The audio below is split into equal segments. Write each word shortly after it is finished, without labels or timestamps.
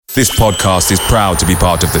This podcast is proud to be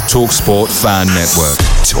part of the TalkSport Fan Network.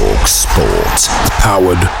 TalkSport.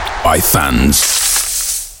 Powered by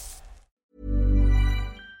fans.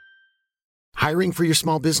 Hiring for your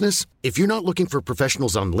small business? If you're not looking for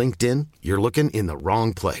professionals on LinkedIn, you're looking in the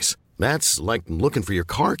wrong place. That's like looking for your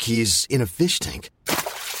car keys in a fish tank.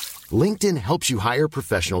 LinkedIn helps you hire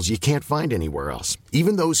professionals you can't find anywhere else,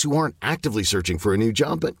 even those who aren't actively searching for a new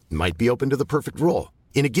job but might be open to the perfect role.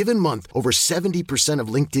 In a given month, over 70% of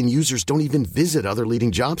LinkedIn users don't even visit other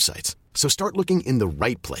leading job sites. So start looking in the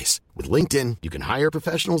right place. With LinkedIn, you can hire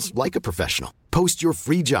professionals like a professional. Post your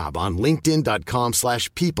free job on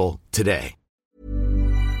linkedin.com/people today.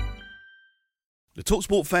 The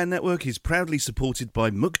TalkSport Fan Network is proudly supported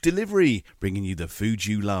by McDelivery, bringing you the food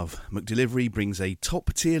you love. McDelivery brings a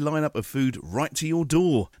top-tier lineup of food right to your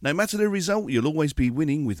door. No matter the result, you'll always be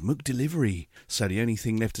winning with McDelivery. So the only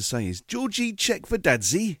thing left to say is, Georgie, check for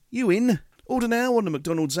Dadsy. You in? Order now on the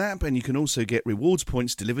McDonald's app, and you can also get rewards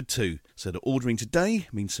points delivered too. So that ordering today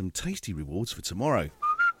means some tasty rewards for tomorrow.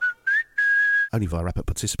 Only via app at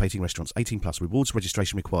participating restaurants. 18 plus. Rewards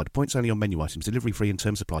registration required. Points only on menu items. Delivery free and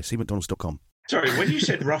terms apply. See mcdonalds.com. Sorry, when you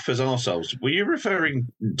said rough as arseholes, were you referring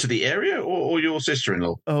to the area or your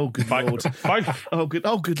sister-in-law? Oh, good Lord. Both. Oh,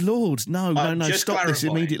 good Lord. No. Stop this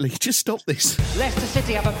immediately. Just stop this. Leicester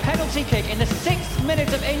City have a penalty kick in the 6th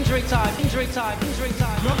minute of injury time. Knockout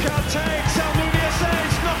takes, Almunia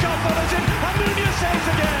saves, knockout follows in, Almunia saves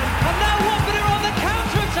again. And now Watford are on the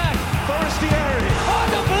counter-attack. Forestieri. Oh, I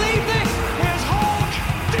don't believe this. Here's Hulk.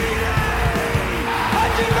 Deeney. I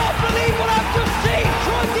do not believe what I've just seen.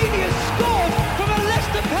 Troy Deeney has scored from a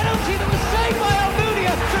Leicester penalty that was saved by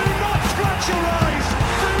Almunia. Do not scratch your eyes.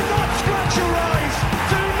 Do not scratch your eyes.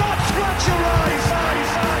 Do not scratch your eyes.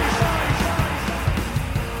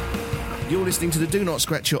 You're listening to the Do Not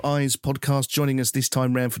Scratch Your Eyes podcast. Joining us this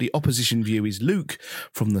time round for the opposition view is Luke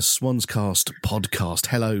from the Swanscast podcast.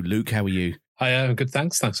 Hello, Luke. How are you? Hi, I'm good.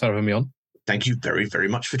 Thanks for having me on. Thank you very, very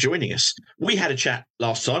much for joining us. We had a chat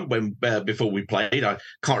last time before we played. I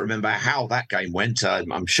can't remember how that game went.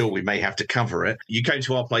 I'm sure we may have to cover it. You came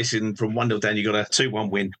to our place from 1-0 down. You got a 2-1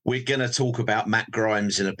 win. We're going to talk about Matt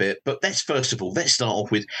Grimes in a bit. But let's start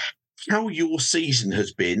off with how your season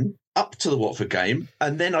has been up to the Watford game,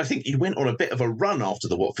 and then I think you went on a bit of a run after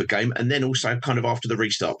the Watford game, and then also kind of after the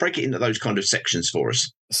restart. Break it into those kind of sections for us.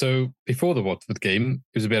 So before the Watford game,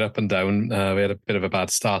 it was a bit up and down. We had a bit of a bad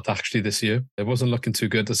start actually this year. It wasn't looking too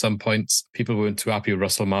good at some points. People weren't too happy with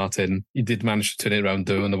Russell Martin. He did manage to turn it around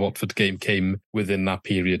though, and the Watford game came within that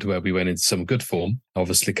period where we went into some good form.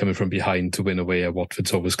 Obviously coming from behind to win away at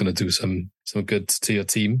Watford's always going to do some good to your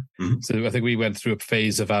team. Mm-hmm. So I think we went through a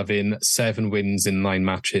phase of having 7 wins in 9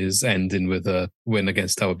 matches, ending with a win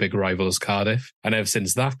against our big rivals Cardiff. And ever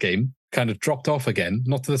since that game, kind of dropped off again,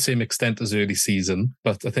 not to the same extent as early season,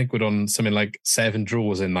 but I think we're on something like 7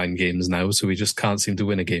 draws in 9 games now, so we just can't seem to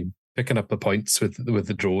win a game. Picking up the points with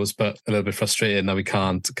the draws, but a little bit frustrated now we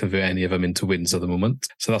can't convert any of them into wins at the moment.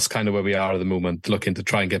 So that's kind of where we are at the moment, looking to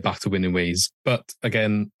try and get back to winning ways. But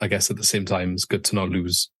again, I guess at the same time, it's good to not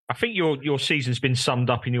lose. I think your season's been summed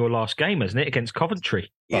up in your last game, hasn't it, against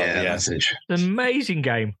Coventry? Yeah, that's interesting. An amazing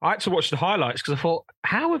game. I had to watch the highlights because I thought,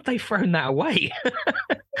 how have they thrown that away?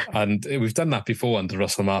 And we've done that before under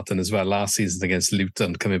Russell Martin as well. Last season against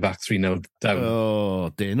Luton, coming back 3-0 down. Oh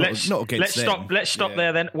dear, not against them. Let's stop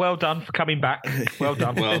there then. Well done for coming back. Well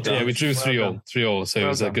done. Yeah, we drew 3-3-3, so it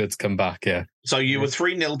was a good comeback, yeah. So you were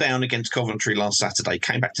 3-0 down against Coventry last Saturday,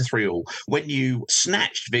 came back to 3-3. When you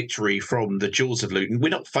snatched victory from the jaws of Luton, we're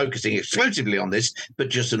not focusing exclusively on this, but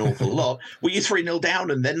just an awful lot. Were you 3-0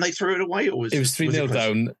 down and then they threw it away? Or it was 3-0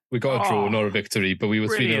 down. We got a draw, not a victory, but we were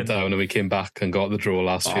 3-0 down and we came back and got the draw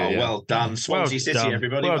last year. Yeah. Well done, Swansea City,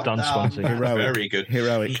 everybody. Well done, Swansea. Heroic. Very good.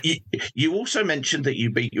 Heroic. You also mentioned that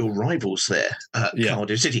you beat your rivals there at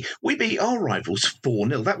Cardiff City. We beat our rivals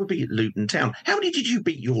 4-0. That would be Luton Town. How many did you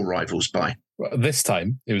beat your rivals by? Well, this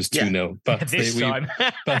time it was 2-0, but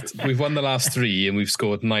we've won the last 3 and we've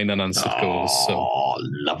scored 9 unanswered goals. So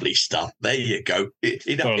lovely stuff! There you go.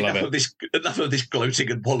 Enough of this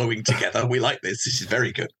gloating and wallowing together. We like this. This is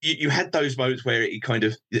very good. You had those moments where it kind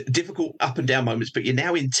of difficult up and down moments, but you're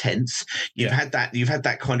now in 10th. You've had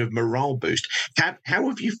that kind of morale boost. How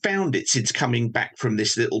have you found it since coming back from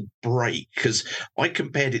this little break? Because I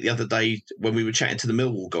compared it the other day when we were chatting to the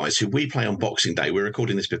Millwall guys who we play on Boxing Day. We're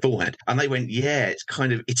recording this beforehand, and they went, yeah,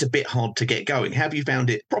 it's a bit hard to get going. How have you found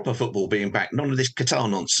it, proper football being back? None of this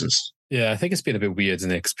Qatar nonsense. Yeah, I think it's been a bit weird,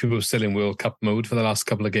 isn't it? Because people are still in World Cup mode for the last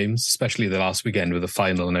couple of games, especially the last weekend with the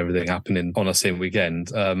final and everything happening on the same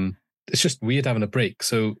weekend. it's just weird having a break.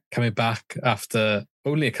 So coming back after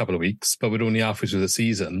only a couple of weeks, but we're only halfway through the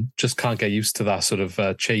season, just can't get used to that sort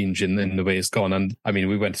of change in the way it's gone. And I mean,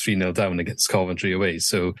 we went 3-0 down against Coventry away,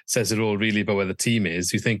 so it says it all really about where the team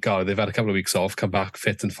is. You think, oh, they've had a couple of weeks off, come back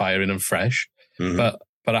fit and firing and fresh. Mm-hmm.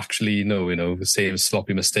 But actually, no, the same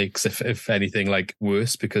sloppy mistakes, if anything, like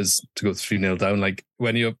worse, because to go 3-0 down, like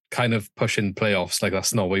when you're kind of pushing playoffs, like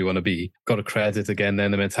that's not where you want to be. Got to credit again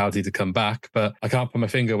then the mentality to come back, but I can't put my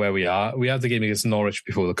finger where we are. We had the game against Norwich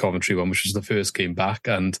before the Coventry one, which was the first game back,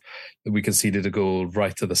 and we conceded a goal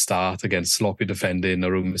right at the start against sloppy defending,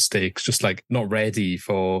 our own mistakes, just like not ready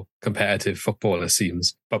for competitive football, it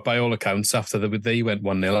seems. But by all accounts, after they went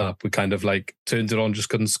 1-0 up, we kind of like turned it on, just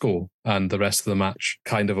couldn't score. And the rest of the match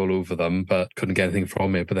kind of all over them, but couldn't get anything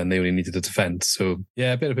from it. But then they only needed to defend. So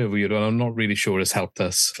yeah, a bit weird one. I'm not really sure it's helped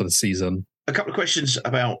us for the season. A couple of questions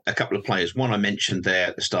about a couple of players. One I mentioned there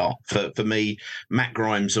at the start. For me, Matt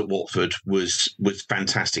Grimes at Watford was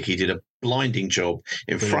fantastic. He did a blinding job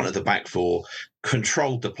in front of the back four,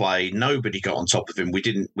 controlled the play. Nobody got on top of him. We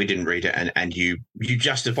didn't read it, and you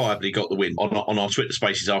justifiably got the win. On our Twitter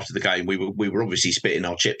Spaces after the game, we were obviously spitting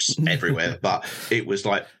our chips everywhere, but it was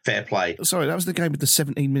like fair play. Sorry, that was the game with the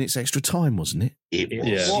 17 minutes extra time, wasn't it? It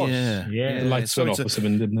was. Yeah. The lights went off or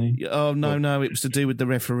something, didn't they? Oh no, it was to do with the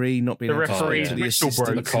referee not being able to the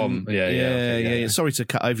assistant. Yeah. Sorry to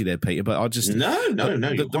cut over you there, Peter, but I just no.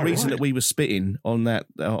 The reason that we were spitting on that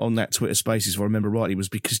Twitter Spaces, if I remember rightly, was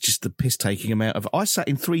because just the piss taking him out of. I sat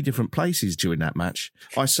in 3 different places during that match.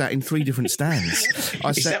 I sat in 3 different stands.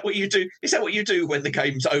 Is that what you do? Is that what you do when the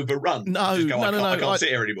game's overrun? No. I can't sit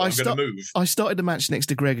here anymore. I'm going to move. I started the match next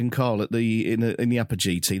to Greg and Carl in the upper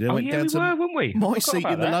GT. Then I went down to weren't we? My seat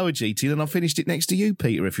in the lower GT, and I finished it next to you,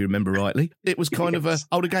 Peter, if you remember rightly. It was kind of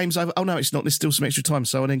the game's over. Oh no, it's not. There's still some extra time.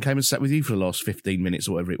 So I then came and sat with you for the last 15 minutes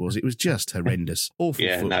or whatever it was. It was just horrendous, awful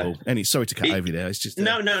football. No. And sorry to cut over there. It's just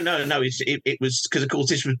no. It was because of course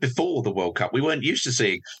this was before the World Cup. We weren't used to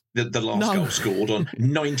seeing the last goal scored on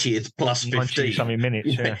 90th plus 15 something minutes.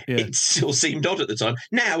 Yeah. It still seemed odd at the time.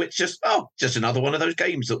 Now it's just another one of those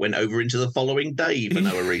games that went over into the following day for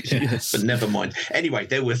no reason. Yes. But never mind. Anyway,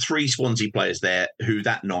 there were 3 Swansea players there who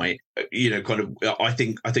that night, I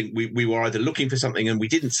think we were either looking for something and we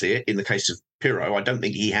didn't see it. In the case of Pirro, I don't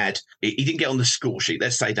think he didn't get on the score sheet.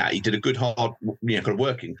 Let's say that he did a good hard, kind of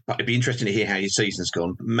working. But it'd be interesting to hear how his season's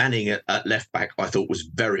gone. Manning at left back, I thought was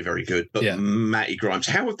very, very good. But Matty Grimes,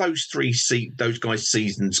 how have those guys'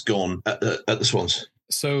 seasons gone at the Swans?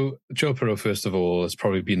 So Joe Pirro, first of all, has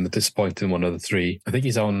probably been the disappointing one of the 3. I think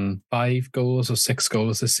he's on 5 goals or 6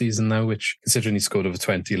 goals this season now, which, considering he scored over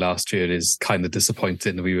 20 last year, is kind of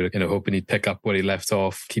disappointing. We were, hoping he'd pick up where he left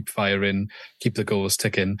off, keep firing, keep the goals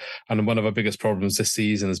ticking. And one of our biggest problems this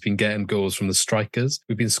season has been getting goals from the strikers.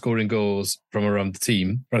 We've been scoring goals from around the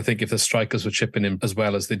team, but I think if the strikers were chipping in as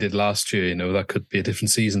well as they did last year, that could be a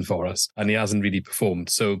different season for us. And he hasn't really performed.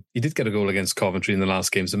 So he did get a goal against Coventry in the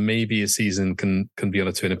last game, so maybe his season can be on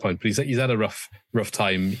a turning point, but he's had a rough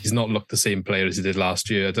time. He's not looked the same player as he did last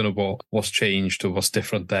year. I don't know what's changed or what's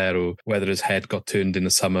different there, or whether his head got turned in the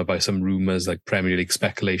summer by some rumours like Premier League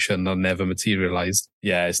speculation that never materialised.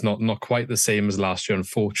 Yeah, it's not quite the same as last year,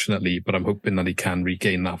 unfortunately, but I'm hoping that he can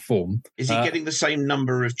regain that form. Is he getting the same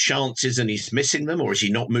number of chances and he's missing them, or is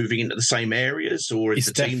he not moving into the same areas, or is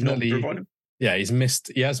the team not providing them? Yeah,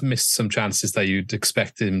 he has missed some chances that you'd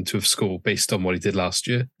expect him to have scored based on what he did last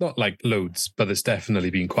year. Not like loads, but there's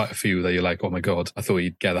definitely been quite a few that you're like, oh my God, I thought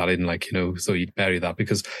he'd get that in, thought he'd bury that,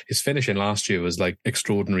 because his finishing last year was like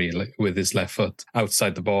extraordinary, like with his left foot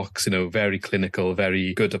outside the box, very clinical,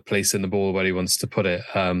 very good at placing the ball where he wants to put it.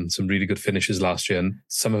 Some really good finishes last year, and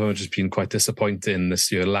some of them have just been quite disappointing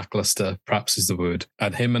this year. Lackluster, perhaps is the word.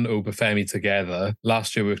 And him and Obafemi together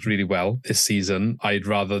last year worked really well. This season, I'd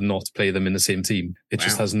rather not play them in the same team. It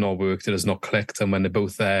just has not worked. It has not clicked. And when they're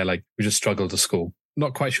both there, we just struggle to score.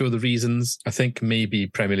 Not quite sure the reasons. I think maybe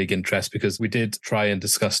Premier League interest, because we did try and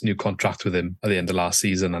discuss new contract with him at the end of last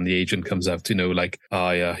season, and the agent comes out to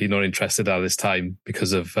he's not interested at this time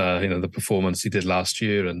because of the performance he did last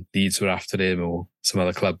year, and Leeds were after him or some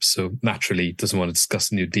other clubs. So naturally doesn't want to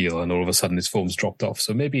discuss a new deal, and all of a sudden his form's dropped off.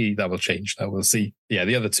 So maybe that will change. Now we'll see. Yeah,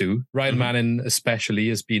 the other 2, Ryan Manning especially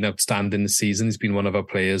has been outstanding this season. He's been one of our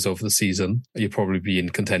players of the season. He'll probably be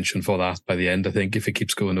in contention for that by the end, I think, if it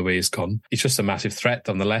keeps going the way he's gone. He's just a massive threat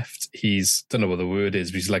on the left. He's, don't know what the word is,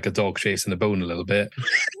 but he's like a dog chasing a bone a little bit.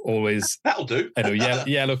 Always. That'll do.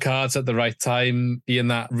 Yellow cards at the right time, being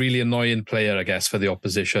that really annoying player, I guess, for the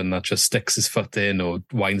opposition that just sticks his foot in or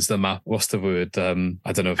winds them up. What's the word?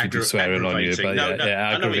 I don't know if you'd be swearing on you, but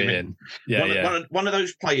aggravating. One of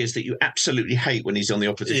those players that you absolutely hate when he's on the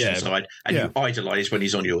opposition side and you idolise when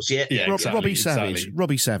he's on yours. Robbie Savage.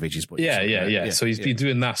 Robbie Savage is what you're saying. So he's been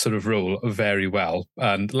doing that sort of role very well.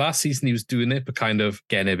 And last season he was doing it, but kind of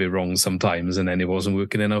getting a bit wrong sometimes, and then it wasn't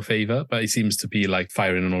working in our favour. But he seems to be like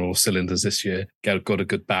firing on all cylinders this year. Got a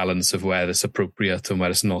good balance of where it's appropriate and where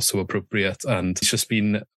it's not so appropriate. And he's just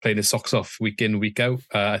been playing his socks off week in, week out.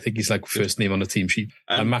 I think he's like first name on the team sheet.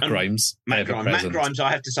 And Matt Grimes. Matt Grimes,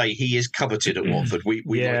 I have to say, he is coveted at Watford. We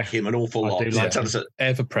like him an awful lot.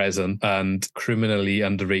 Ever present and criminally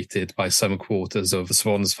underrated by some quarters of the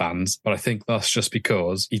Swans fans. But I think that's just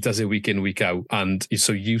because he does it week in, week out. And you're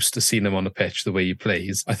so used to seeing him on the pitch, the way he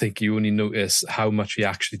plays. I think you only notice how much he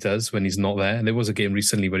actually does when he's not there. And there was a game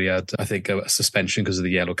recently where he had, I think, a suspension because of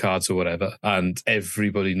the yellow cards or whatever. And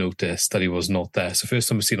everybody noticed that he was not there. So first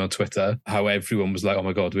time I've seen on Twitter how everyone was like, oh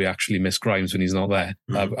my God, we actually miss Grimes when he's not there.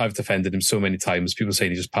 I've defended him so many times. People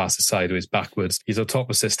saying he just passes sideways, backwards. He's our top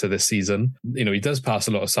assister this season. You know, he does pass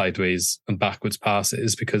a lot of sideways and backwards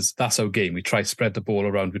passes because that's our game. We try to spread the ball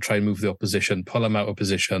around. We try and move the opposition, pull him out of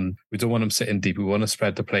position. We don't want him sitting deep. We want to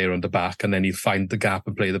spread the player on the back, and then he'll find the gap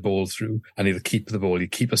and play the ball through, and he'll keep the ball. He'll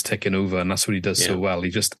keep us ticking over, and that's what he does so well. He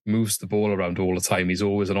just moves the ball around all the time. He's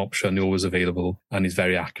always an option, always available, and he's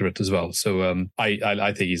very accurate as well. So I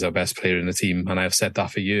think he's our best player in the team, and I've said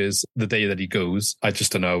that for years. The day that he goes, I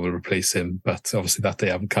just don't know how we'll replace him, but obviously that day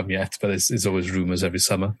hasn't come yet, but there's always rumours every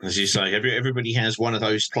summer. As you say, everybody has one of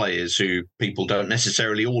those players who people don't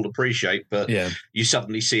necessarily all appreciate, but you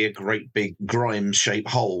suddenly see a great big Grimes-shaped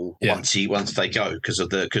hole once they go because of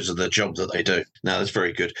the job that they do. No, that's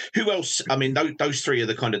very good. Who else? I mean, those three are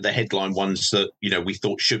the kind of the headline ones that we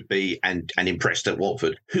thought should be and impressed at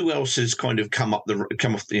Watford. Who else has kind of come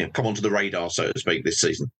onto the radar, so to speak, this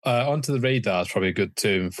season? Onto the radar is probably a good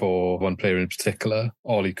term for one player in particular,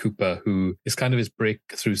 Ollie Cooper, who is kind of his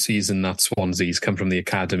breakthrough season at Swansea. He's come from the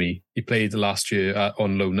academy. He played last year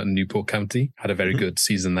on loan at Newport County, had a very good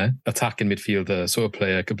season there. Attacking midfielder, sort of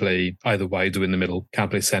player, could play either wide or in the middle, can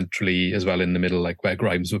play centrally as well in the middle, like where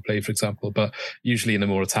Grimes would play, for example, but usually in a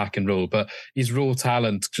more attacking role. But he's raw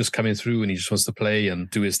talent just coming through, and he just wants to play and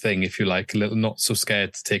do his thing, if you like, a little not so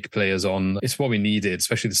scared to take players on. It's what we needed,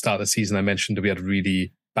 especially the start of the season. I mentioned that we had a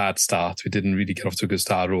really bad start. We didn't really get off to a good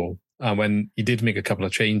start at all. And when he did make a couple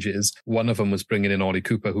of changes, one of them was bringing in Ollie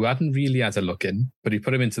Cooper, who hadn't really had a look in, but he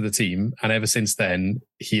put him into the team. And ever since then,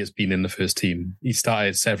 he has been in the first team. He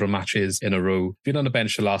started several matches in a row, been on the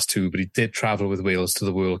bench the last two, but he did travel with Wales to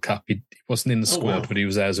the World Cup. He wasn't in the squad, but he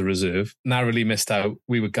was there as a reserve. Narrowly missed out.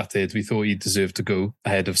 We were gutted. We thought he deserved to go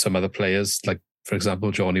ahead of some other players, like, for example,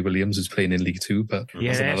 Johnny Williams, who's playing in League Two, but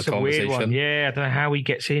that's another conversation. Weird one. Yeah, I don't know how he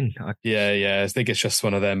gets in. I think it's just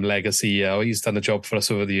one of them legacy. He's done the job for us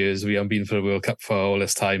over the years. We haven't been for the World Cup for all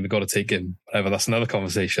this time. We've got to take him. Whatever, that's another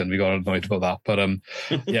conversation. We got annoyed about that.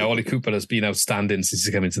 But Ollie Cooper has been outstanding since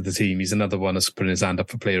he's come into the team. He's another one that's putting his hand up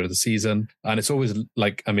for player of the season. And it's always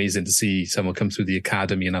like amazing to see someone come through the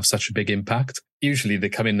academy and have such a big impact. Usually they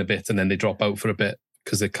come in a bit and then they drop out for a bit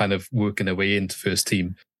because they're kind of working their way into first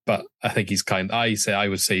team. But I think he's I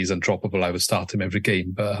would say he's undroppable. I would start him every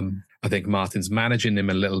game. But I think Martin's managing him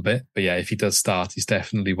a little bit. But yeah, if he does start, he's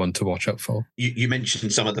definitely one to watch out for. You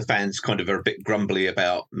mentioned some of the fans kind of are a bit grumbly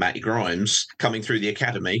about Matty Grimes coming through the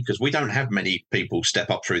academy, because we don't have many people step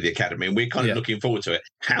up through the academy, and we're kind of looking forward to it.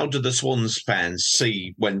 How do the Swans fans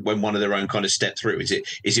see when one of their own kind of step through? Is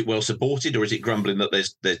it well supported, or is it grumbling that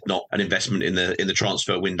there's not an investment in the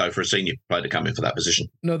transfer window for a senior player to come in for that position?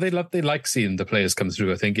 No, they like seeing the players come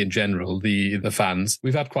through. I think in general, the fans,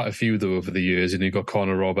 we've had quite a few though over the years. You've got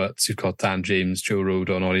Connor Roberts, you've got Dan James, Joe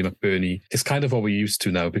Rodon, Ollie McBurney. It's kind of what we're used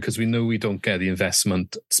to now, because we know we don't get the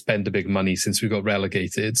investment, spend the big money since we got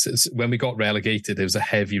relegated. When we got relegated, there was a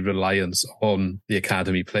heavy reliance on the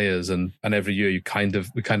academy players, and every year we kind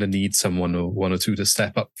of need someone or one or two to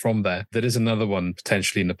step up from there. There is another one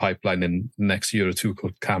potentially in the pipeline in the next year or two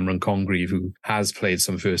called Cameron Congreve, who has played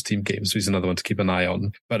some first team games, so he's another one to keep an eye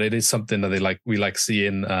on. But it is something that we like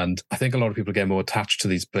seeing, and I think a lot of people get more attached to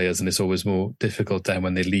these players, and it's always more difficult then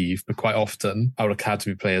when they leave. But quite often our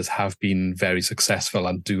academy players have been very successful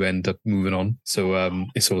and do end up moving on. So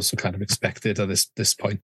it's also kind of expected at this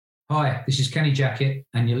point. Hi, this is Kenny Jackett,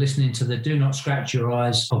 and you're listening to the Do Not Scratch Your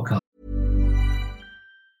Eyes podcast.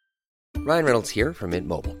 Ryan Reynolds here from Mint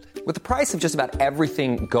Mobile. With the price of just about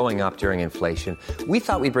everything going up during inflation, we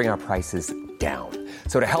thought we'd bring our prices down.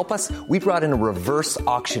 So to help us, we brought in a reverse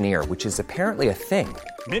auctioneer, which is apparently a thing.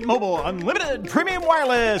 Mint Mobile Unlimited Premium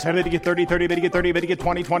Wireless. How to get 30, 30, bit to get 30, bit to get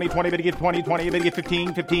 20, 20, 20, bit to get 20, 20, bit to get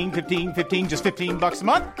 15, 15, 15, 15, just $15 a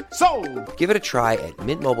month? Sold! Give it a try at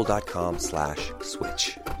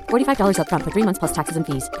mintmobile.com/switch. $45 up front for 3 months plus taxes and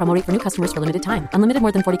fees. Promo rate for new customers for limited time. Unlimited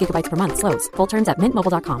more than 40 gigabytes per month. Slows full terms at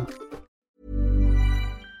mintmobile.com.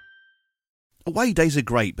 Away days are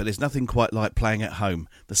great, but there's nothing quite like playing at home.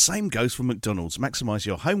 The same goes for McDonald's. Maximise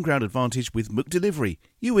your home ground advantage with McDelivery.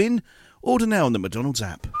 You in? Order now on the McDonald's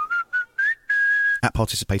app. At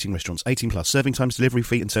participating restaurants, 18 plus. Serving times, delivery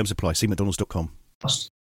fee and terms apply. See mcdonalds.com.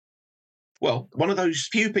 Well, one of those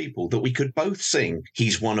few people that we could both sing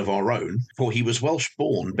 "He's One of Our Own," for he was Welsh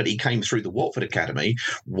born, but he came through the Watford Academy,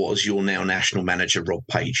 was your now national manager, Rob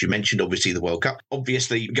Page. You mentioned, obviously, the World Cup,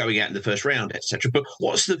 obviously going out in the first round, etc. But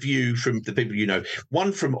what's the view from the people you know?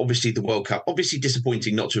 One, from obviously the World Cup, obviously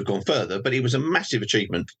disappointing not to have gone further, but it was a massive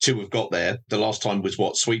achievement to have got there. The last time was,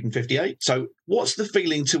 what, Sweden 58? So what's the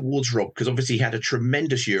feeling towards Rob? Because obviously he had a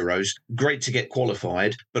tremendous Euros, great to get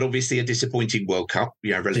qualified, but obviously a disappointing World Cup,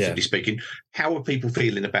 relatively speaking. How are people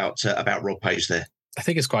feeling about Rob Page there? I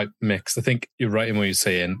think it's quite mixed. I think you're right in what you're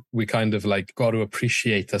saying. We kind of got to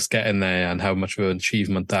appreciate us getting there and how much of an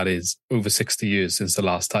achievement that is. Over 60 years since the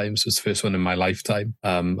last time. So it's the first one in my lifetime.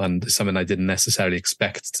 And it's something I didn't necessarily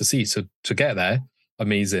expect to see. So to get there,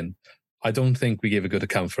 amazing. I don't think we gave a good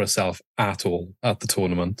account for ourselves at all at the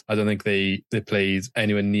tournament. I don't think they played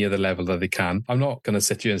anywhere near the level that they can. I'm not going to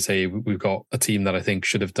sit here and say we've got a team that I think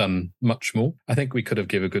should have done much more. I think we could have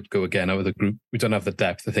given a good go again out of the group. We don't have the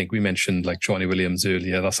depth. I think we mentioned Johnny Williams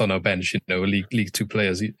earlier. That's on our bench, League Two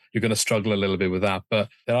players. You're going to struggle a little bit with that. But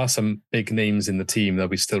there are some big names in the team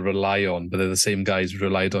that we still rely on, but they're the same guys we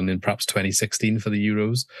relied on in perhaps 2016 for the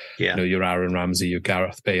Euros. Yeah. Your Aaron Ramsey, your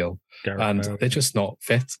Gareth Bale. They're just not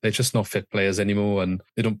fit. They're just not fit players anymore, and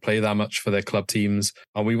they don't play that much for their club teams.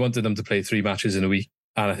 And we wanted them to play 3 matches in a week.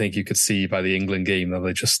 And I think you could see by the England game that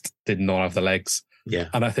they just did not have the legs. Yeah.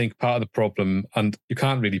 And I think part of the problem, and you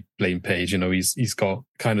can't really blame Page, he's got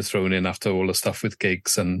kind of thrown in after all the stuff with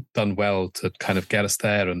Giggs and done well to kind of get us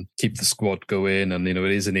there and keep the squad going. And, it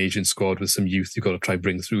is an aging squad with some youth you've got to try and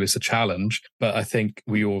bring through. It's a challenge. But I think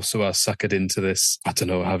we also are suckered into this, I don't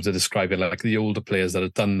know how to describe it, like the older players that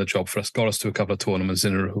have done the job for us, got us to a couple of tournaments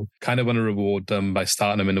in a row, kind of want to reward them by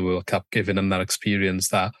starting them in the World Cup, giving them that experience,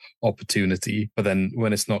 that opportunity. But then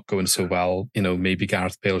when it's not going so well, maybe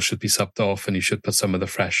Gareth Bale should be subbed off and you should put some of the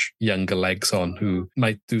fresh, younger legs on who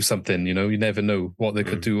might do something. You never know what they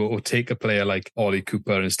could do, or take a player like Ollie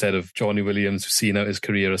Cooper instead of Johnny Williams, who's seen out his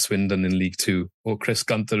career at Swindon in League Two, or Chris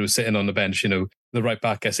Gunter, who's sitting on the bench. The right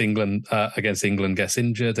back against England gets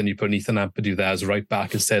injured, and you put Ethan Ampadu there as right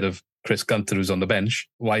back instead of Chris Gunter, who's on the bench.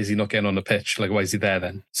 Why is he not getting on the pitch? Why is he there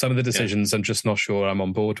then? Some of the decisions I'm just not sure I'm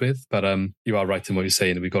on board with, but you are right in what you're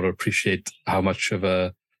saying. We've got to appreciate how much of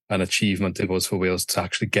an achievement it was for Wales to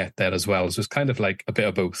actually get there as well. So it's kind of like a bit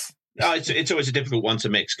of both. It's always a difficult one to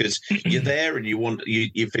mix because you're there and you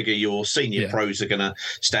figure your senior pros are going to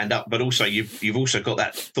stand up, but also you've also got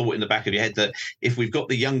that thought in the back of your head that if we've got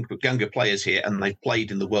the younger players here and they've played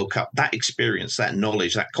in the World Cup, that experience, that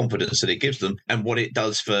knowledge, that confidence that it gives them, and what it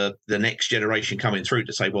does for the next generation coming through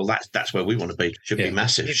to say, well, that's where we want to be, should be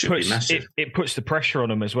massive. It puts the pressure on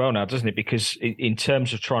them as well now, doesn't it? Because in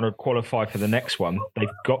terms of trying to qualify for the next one, they've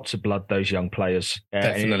got to blood those young players.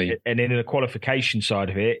 Definitely. And in the qualification side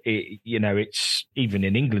of it, it's even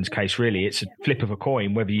in England's case, really, it's a flip of a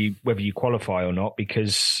coin whether you qualify or not,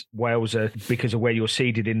 because Wales are, because of where you're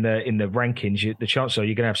seeded in the rankings, the chances are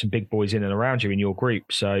you're going to have some big boys in and around you in your group.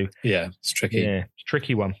 So yeah, it's tricky. Yeah,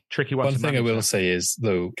 tricky one. One thing I will say is,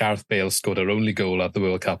 though, Gareth Bale scored our only goal at the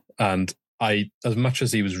World Cup, and as much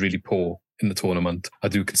as he was really poor in the tournament, I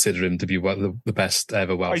do consider him to be the best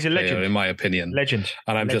ever Welsh player, in my opinion. Legend.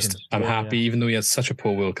 And I'm happy, even though he had such a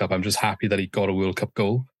poor World Cup, I'm just happy that he got a World Cup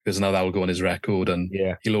goal, because now that will go on his record, and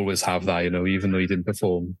he'll always have that, even though he didn't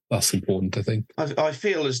perform. That's important, I think. I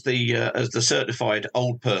feel as the certified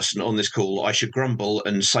old person on this call, I should grumble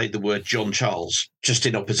and say the word John Charles just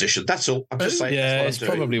in opposition. That's all. I'm just saying. Yeah, it's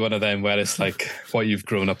probably one of them where it's like what you've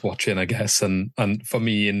grown up watching, I guess. And for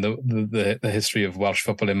me, in the history of Welsh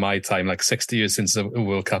football in my time, 60 years since the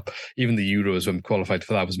World Cup, even the Euros when we qualified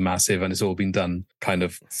for that was massive, and it's all been done kind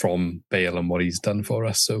of from Bale and what he's done for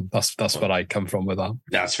us. So that's what I come from with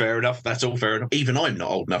that. That's fair enough. That's all fair enough. Even I'm not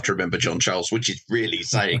old enough to remember John Charles, which is really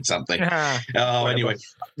saying something. Anyway,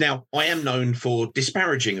 now I am known for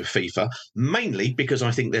disparaging of FIFA, mainly because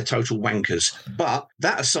I think they're total wankers. But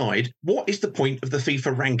that aside, what is the point of the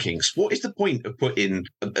FIFA rankings? What is the point of putting,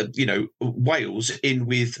 Wales in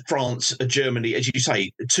with France, Germany, as you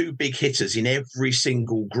say, two big hitters in every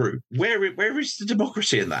single group? Where is the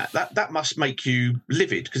democracy in that? That must make you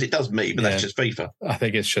livid, because it does me, but that's just FIFA. I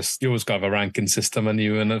think it's just, you always got to have a ranking system, and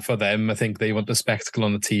for them, I think they want the spectacle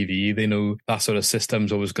on the TV. They know that sort of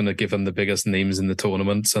system's always going to give them the biggest names in the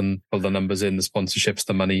tournaments and pull the numbers in, the sponsorships,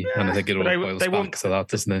 the money, and I think it all boils back to that,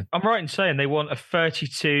 doesn't it? I'm right in saying they want a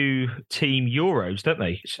 32-team Euros, don't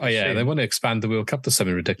they? They want to expand the World Cup to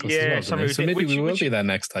something ridiculous as well. So maybe we will be there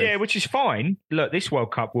next time. Yeah, which is fine. Look, this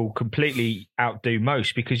World Cup will completely outdo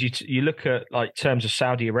most, because you look at, like, terms of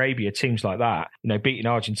Saudi Arabia, teams like that, beating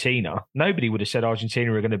Argentina. Nobody would have said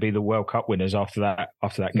Argentina are going to be the World Cup winners after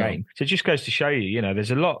that game. So it just goes to show you,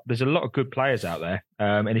 there's a lot of good players out there,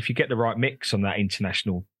 and if you get the right mix on that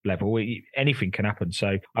international level, anything can happen.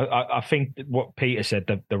 So I think what Peter said,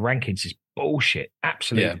 the rankings is bullshit,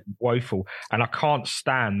 absolutely woeful, and I can't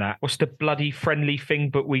stand that. What's the bloody friendly thing?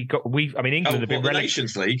 But England have been relegated.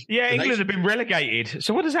 Nations League. Yeah, England have been relegated.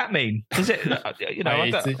 So what does that mean? Is it?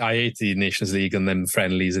 I hate the Nations League and them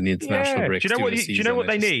friendlies and the international breaks. Do you know what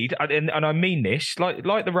they need? And I mean this, like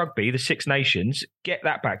the rugby, the Six Nations, get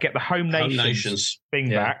that back. Get the home nations thing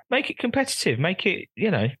back. Make it competitive. Make it.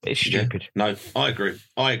 It's stupid. No,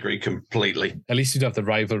 I agree completely. At least you'd have the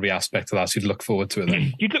rivalry aspect of that, so you'd look forward to it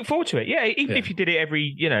then. You'd look forward to it, yeah. Even if you did it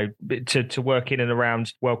every, to work in and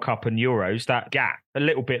around World Cup and Euros, that gap, a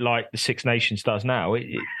little bit like the Six Nations does now, it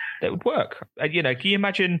would work. Can you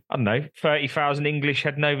imagine, I don't know, 30,000 English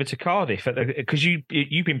heading over to Cardiff, because you've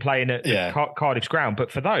been playing at Cardiff's ground,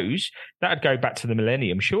 but for those, that'd go back to the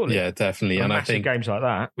millennium, surely. Yeah, definitely. And I think games like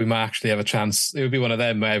that, we might actually have a chance. It would be one of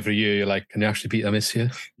them where every year you're like, can you actually beat them this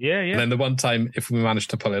year? Yeah. And then the one time, if we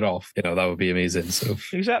managed to pull it off, that would be amazing. So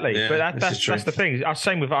exactly. Yeah, but that's the thing.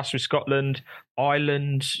 Same with us, with Scotland,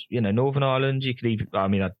 Ireland, Northern Ireland. You could even,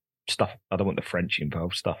 stuff. I don't want the French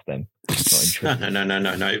involved. Stuff them. It's not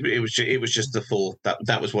interesting. No. It was just the thought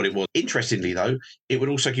that was what it was. Interestingly, though, it would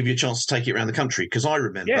also give you a chance to take it around the country, because I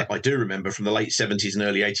do remember from the late 70s and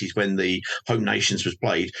early 80s when the home nations was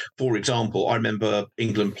played. For example, I remember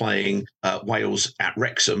England playing Wales at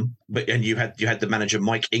Wrexham, and you had the manager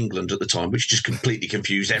Mike England at the time, which just completely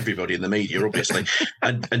confused everybody in the media, obviously,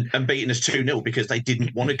 and beating us 2-0 because they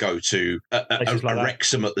didn't want to go to a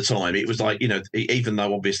Wrexham at the time. It was like, even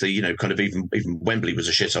though obviously kind of even Wembley was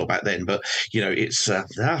a shithole back then. But, it's,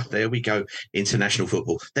 there we go, international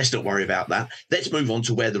football. Let's not worry about that. Let's move on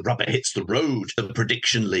to where the rubber hits the road. The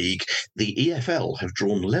Prediction League. The EFL have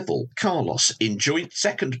drawn level. Carlos in joint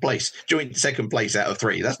second place out of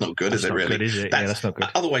 3. That's not good, is it, really? Good, is it? That's not good.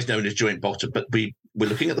 Otherwise known as joint bottom, but we're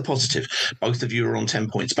looking at the positive. Both of you are on 10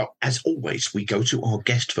 points. But as always, we go to our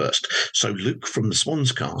guest first. So, Luke from the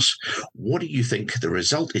Swanscast, what do you think the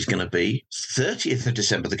result is going to be? 30th of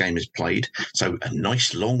December, the game is played. So, a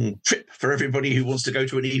nice long trip for everybody who wants to go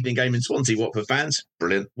to an evening game in Swansea. Watford fans,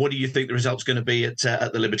 brilliant. What do you think the result's going to be at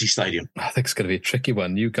the Liberty Stadium? I think it's going to be a tricky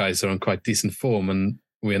one. You guys are on quite decent form, and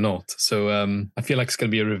we're not. So I feel like it's going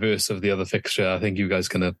to be a reverse of the other fixture. I think you guys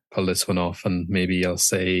are going to pull this one off, and maybe I'll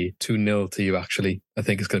say 2-0 to you, actually. I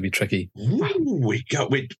think it's going to be tricky. Ooh,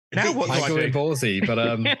 now what do I do? Ballsy, but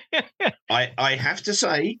I have to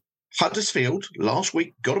say, Huddersfield last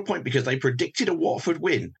week got a point because they predicted a Watford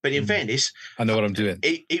win. But in fairness, I know what I'm doing.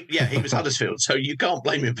 He was Huddersfield, so you can't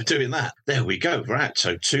blame him for doing that. There we go. Right,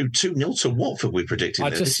 so 2-0 to Watford we predicted. I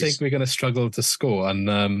just think we're going to struggle to score,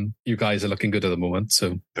 and you guys are looking good at the moment.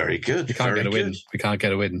 So very good. We can't get a win. We can't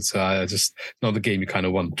get a win. So I just not the game you kind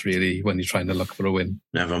of want, really, when you're trying to look for a win.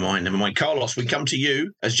 Never mind. Carlos, we come to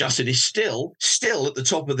you, as Justin is still at the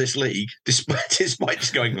top of this league, despite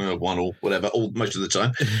just going 1-1, whatever, most of the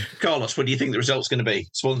time. Carlos, what do you think the result's going to be?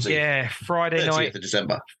 Swansea. Yeah, Friday night. Of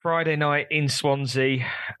December. Friday night in Swansea.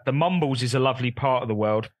 The Mumbles is a lovely part of the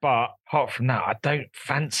world, but apart from that, I don't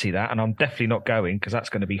fancy that, and I'm definitely not going because that's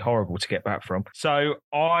going to be horrible to get back from. So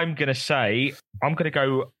I'm going to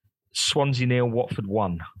go Swansea 0, Watford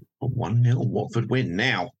 1. A 1-0 Watford win.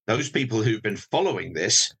 Now, those people who've been following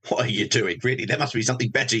this, what are you doing? Really, there must be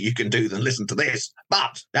something better you can do than listen to this.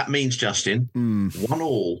 But that means, Justin,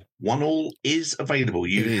 1-1. 1-1 is available.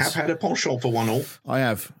 You have had a penchant for 1-1. I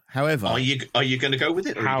have. However, are you going to go with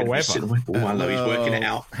it? Or however, I know he's working it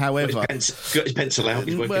out. However, got his pencil out.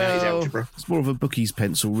 He's working out his algebra. It's more of a bookie's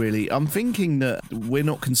pencil, really. I'm thinking that we're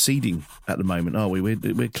not conceding at the moment, are we?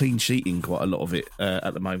 We're clean sheeting quite a lot of it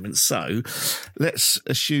at the moment. So let's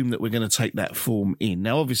assume that we're going to take that form in.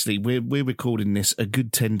 Now, obviously, we're recording this a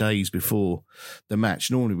good 10 days before the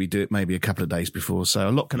match. Normally, we do it maybe a couple of days before, so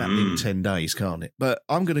a lot can happen in 10 days, can't it? But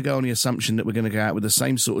I'm going to go on the assumption that we're going to go out with the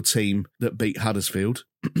same sort of team that beat Huddersfield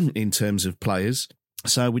in terms of players.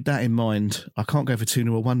 So with that in mind, I can't go for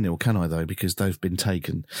 2-0 or 1-0, can I, though? Because they've been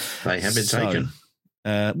taken. They have been taken.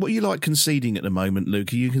 What are you like conceding at the moment,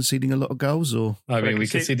 Luke? Are you conceding a lot of goals? Or we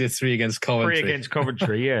conceded 3 against Coventry. 3 against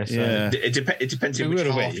Coventry, yeah. So. Yeah. It depends on which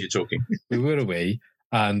half you're talking. We were away.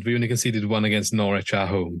 And we only conceded 1 against Norwich at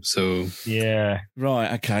home. So yeah,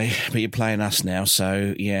 right, okay. But you're playing us now,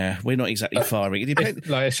 so yeah, we're not exactly firing.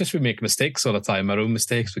 It's just we make mistakes all the time. Our own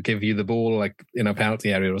mistakes. We give you the ball like in a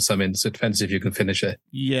penalty area or something. So it depends if you can finish it.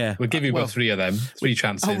 Yeah, we'll give you about 3 of them, 3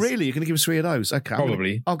 chances. Oh, really? You're going to give us 3 of those? Okay,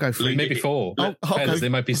 probably. I'll go 3. Maybe 4. They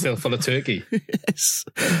might be still full of turkey. Yes,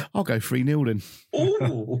 I'll go 3-0 then.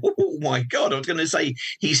 Oh my God! I was going to say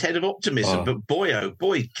he's head of optimism, but boy, oh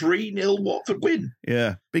boy, 3-0 Watford win.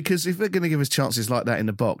 Yeah, because if they're going to give us chances like that in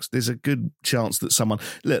the box, there's a good chance that someone...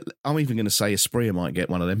 Look, I'm even going to say Asprilla might get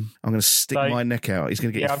one of them. I'm going to stick my neck out. He's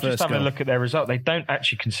going to get his first goal. I'm just having a look at their result. They don't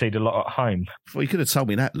actually concede a lot at home. Well, you could have told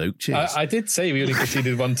me that, Luke. Cheers. I did say we only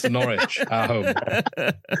conceded 1 to Norwich at home.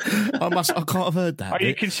 I can't have heard that.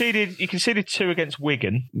 You conceded 2 against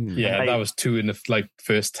Wigan. Yeah, that was 2 in the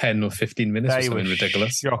first 10 or 15 minutes or something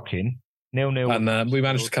ridiculous. Shocking. 0-0. And we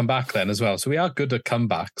managed to come back then as well. So we are good at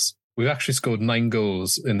comebacks. We've actually scored 9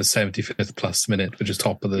 goals in the 75th plus minute, which is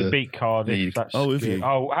top of the league. You beat Cardiff. Have you?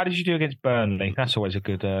 Oh, how did you do against Burnley? That's always a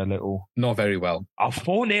good little... Not very well. Oh,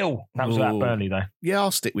 4-0. That was at Burnley, though. Yeah, I'll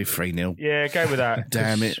stick with 3-0. Yeah, go with that.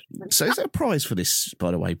 Damn it. So is there a prize for this, by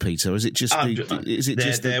the way, Peter? Or is it just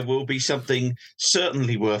there will be something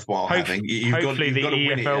certainly worthwhile having. Hopefully the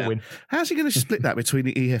EFL win. How's he going to split that between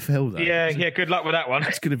the EFL, though? Yeah, good luck with that one.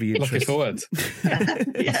 It's going to be interesting. Looking forward.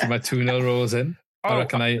 My 2-0 rolls in. I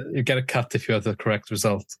reckon you get a cut if you have the correct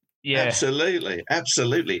result. Yeah, absolutely.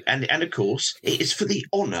 And of course, it is for the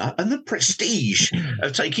honour and the prestige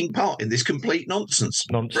of taking part in this complete nonsense.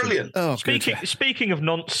 Brilliant. Oh, speaking of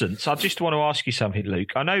nonsense, I just want to ask you something, Luke.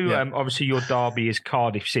 I know, obviously, your derby is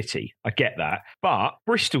Cardiff City. I get that, but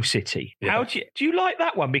Bristol City. Yeah. How do you like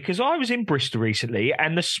that one? Because I was in Bristol recently,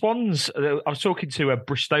 and the Swans. I was talking to a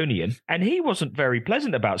Bristolian, and he wasn't very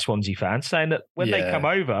pleasant about Swansea fans, saying that when they come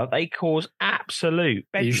over, they cause absolute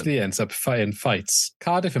bedlam. It usually ends up in fights.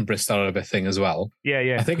 Cardiff and Bristol are a bit thing as well.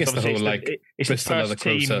 Yeah. I think it's the whole it's Bristol are the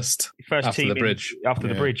closest after the bridge. After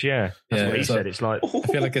the bridge, yeah. That's what he said. It's like I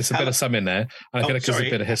feel like it's a bit of some in there, and I feel like there's a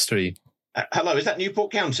bit of history. Hello, is that Newport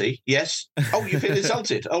County? Yes. Oh, you feel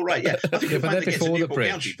insulted? Oh, right, yeah. I think but they're before the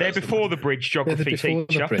bridge. They're before the bridge geography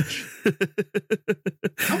teacher.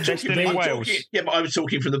 They're still in Wales. Yeah, but I was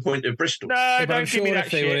talking from the point of Bristol. No, but I'm sure if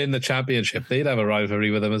they were in the Championship, they'd have a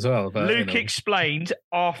rivalry with them as well. But, Luke explained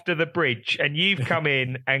after the bridge, and you've come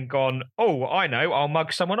in and gone, oh, I know, I'll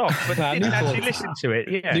mug someone off. But didn't actually listen to it.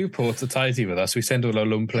 Yeah. Newport's are tidy with us. We send all our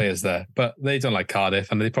lone players there. But they don't like Cardiff,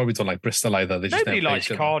 and they probably don't like Bristol either. Nobody likes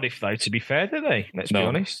Cardiff, though, to be fair, do they? Let's be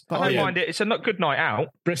honest. I don't mind it. It's a good night out.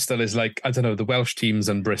 Bristol is like, I don't know, the Welsh teams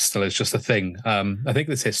and Bristol is just a thing. I think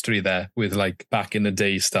there's history there with like back in the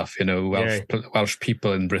day stuff, Welsh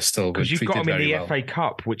people in Bristol. Because you've got them in the FA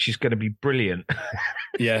Cup, which is going to be brilliant.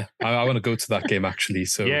 Yeah, I want to go to that game actually.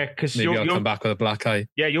 So because maybe I'll come back with a black eye.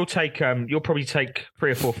 Yeah, you'll probably take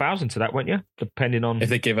 3,000 or 4,000 to that, won't you? Depending on if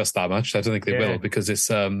they give us that much. I don't think they will because it's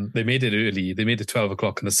they made it early. They made it 12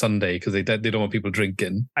 o'clock on a Sunday because they don't want people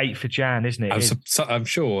drinking. 8th of Jan, isn't it? I'm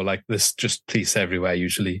sure like there's just police everywhere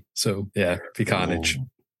usually. So yeah, be carnage.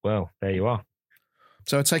 Well, there you are.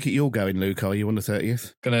 So I take it you're going, Luke, are you, on the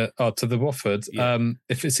 30th? To the Watford. Yeah.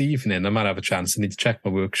 If it's evening, I might have a chance. I need to check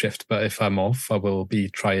my work shift, but if I'm off, I will be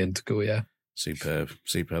trying to go, yeah. Superb.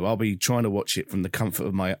 I'll be trying to watch it from the comfort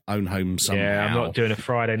of my own home somehow. Yeah, I'm not doing a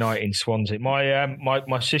Friday night in Swansea.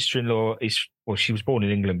 My sister-in-law she was born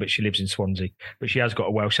in England, but she lives in Swansea. But she has got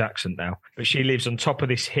a Welsh accent now. But she lives on top of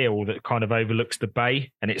this hill that kind of overlooks the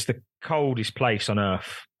bay, and it's the coldest place on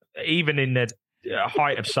earth, even in the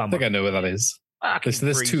height of summer. I think I know where that is.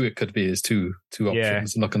 There's two. It could be. There's two options. Yeah.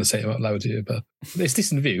 I'm not going to say it out loud here, but it's a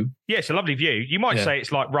decent view. Yeah, it's a lovely view. You might say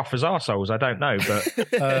it's like rough as arseholes. I don't know,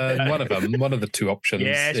 but one of the two options.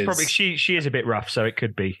 Yeah, it's probably she is a bit rough, so it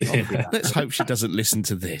could be. Let's hope she doesn't listen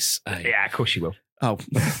to this. Yeah, of course she will. Oh,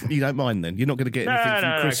 you don't mind then? You're not going to get anything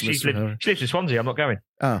from Christmas? She lives in Swansea. I'm not going.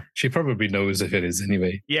 Oh. She probably knows if it is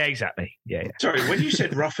anyway. Yeah, exactly. Yeah. Sorry, when you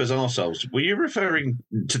said rough as arseholes, were you referring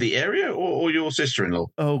to the area or your sister-in-law?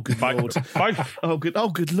 Oh, good Lord. Both. Oh,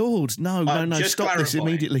 good Lord. No. Stop this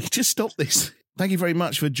immediately. Just stop this. Thank you very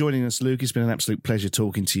much for joining us, Luke. It's been an absolute pleasure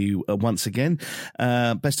talking to you once again.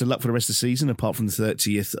 Best of luck for the rest of the season, apart from the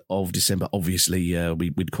 30th of December. Obviously,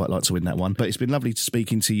 we'd quite like to win that one. But it's been lovely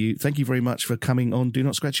speaking to you. Thank you very much for coming on Do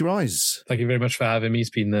Not Scratch Your Eyes. Thank you very much for having me. It's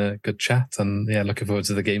been a good chat. And yeah, looking forward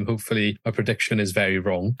to the game. Hopefully, my prediction is very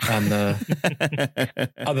wrong. And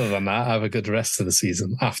other than that, have a good rest of the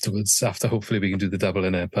season afterwards. After hopefully we can do the double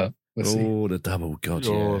in it. But we'll see. Oh, the double. God,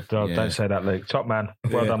 Don't say that, Luke. Top man.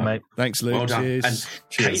 Well done, mate. Thanks, Luke. Well done. Cheers. And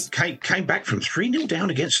Cheers. Came back from 3-0 down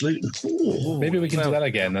against Luton. Ooh. Maybe we can do that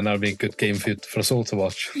again, and that'll be a good game for us all to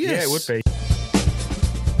watch. Yes. Yeah, it would be.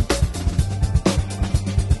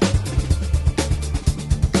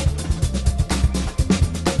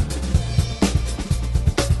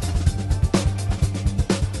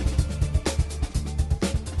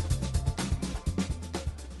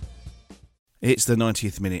 It's the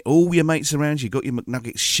 90th minute. All your mates around, you got your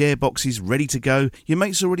McNuggets share boxes ready to go. Your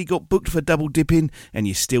mates already got booked for double dipping, and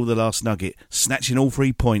you steal the last nugget, snatching all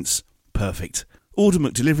 3 points. Perfect. Order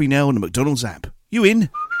McDelivery now on the McDonald's app. You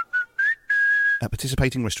in? At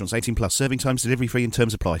participating restaurants, 18 plus, serving times, delivery free and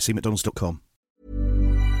terms apply. See mcdonalds.com.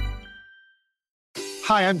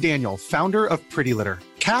 Hi, I'm Daniel, founder of Pretty Litter.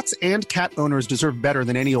 Cats and cat owners deserve better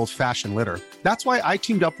than any old-fashioned litter. That's why I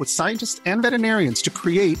teamed up with scientists and veterinarians to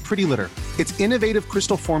create Pretty Litter. Its innovative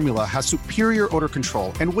crystal formula has superior odor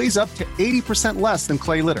control and weighs up to 80% less than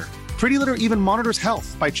clay litter. Pretty Litter even monitors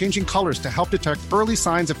health by changing colors to help detect early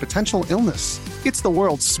signs of potential illness. It's the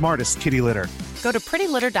world's smartest kitty litter. Go to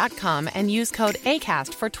prettylitter.com and use code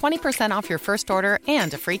ACAST for 20% off your first order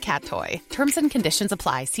and a free cat toy. Terms and conditions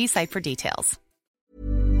apply. See site for details.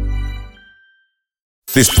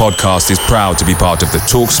 This podcast is proud to be part of the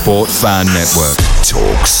TalkSport Fan Network.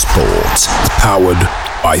 TalkSport. Powered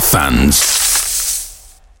by fans.